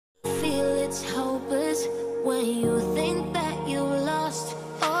when you think that you lost.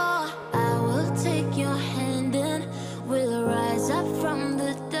 Oh, I will take your hand and we'll rise up from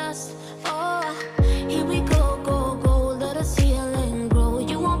the dust. Oh, here we go, go, go, let us heal and grow.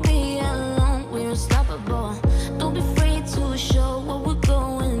 You won't be alone, we're unstoppable. Don't be afraid to show what we're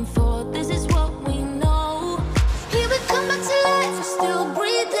going for. This is what we know. Here we come back to life, we're still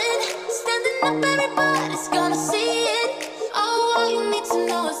breathing. Standing up, everybody's gonna see it. Oh, all you need to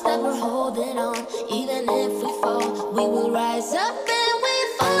know is that we're holding on. Even if we fall, we will rise up and we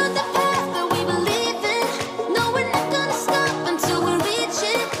follow the path that we believe in. No, we're not gonna stop until we reach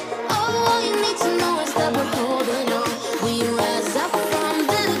it. Oh, all you need to know is that we're holding on. We rise up from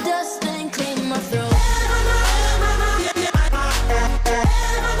the dust and claim our throne.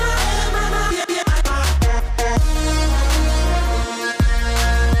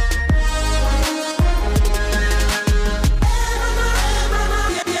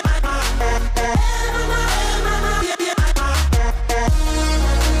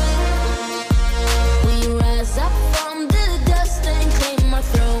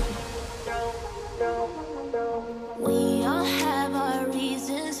 We all have our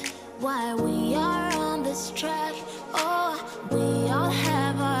reasons why we are on this track. Oh, we all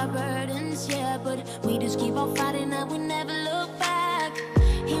have our burdens, yeah, but we just keep on fighting and we never look back.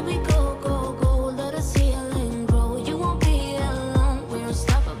 Here we go, go, go, let us heal and grow. You won't be alone, we're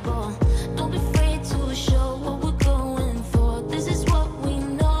unstoppable. Don't be afraid to show what we're going for. This is what we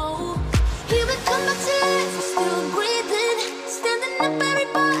know. Here we come back to life, we're still breathing. Standing up,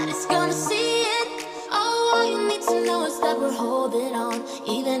 everybody's gonna see it. Oh, all you need to know is that we're holding on.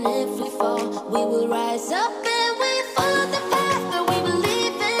 Even if we fall, we will rise up and we follow the path that we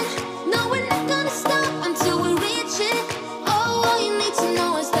believe in. No, we're not gonna stop until we reach it. Oh, all you need to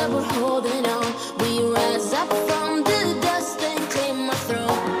know is that we're holding on. We rise up from the dust and claim our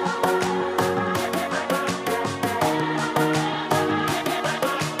throne.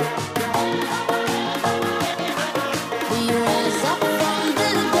 We rise up from the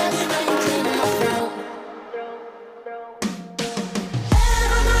dust and claim our throne.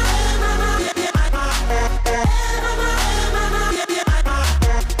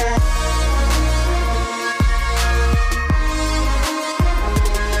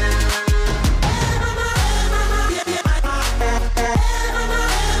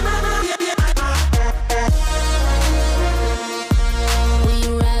 We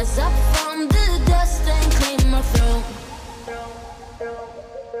rise up from the dust and claim our throne.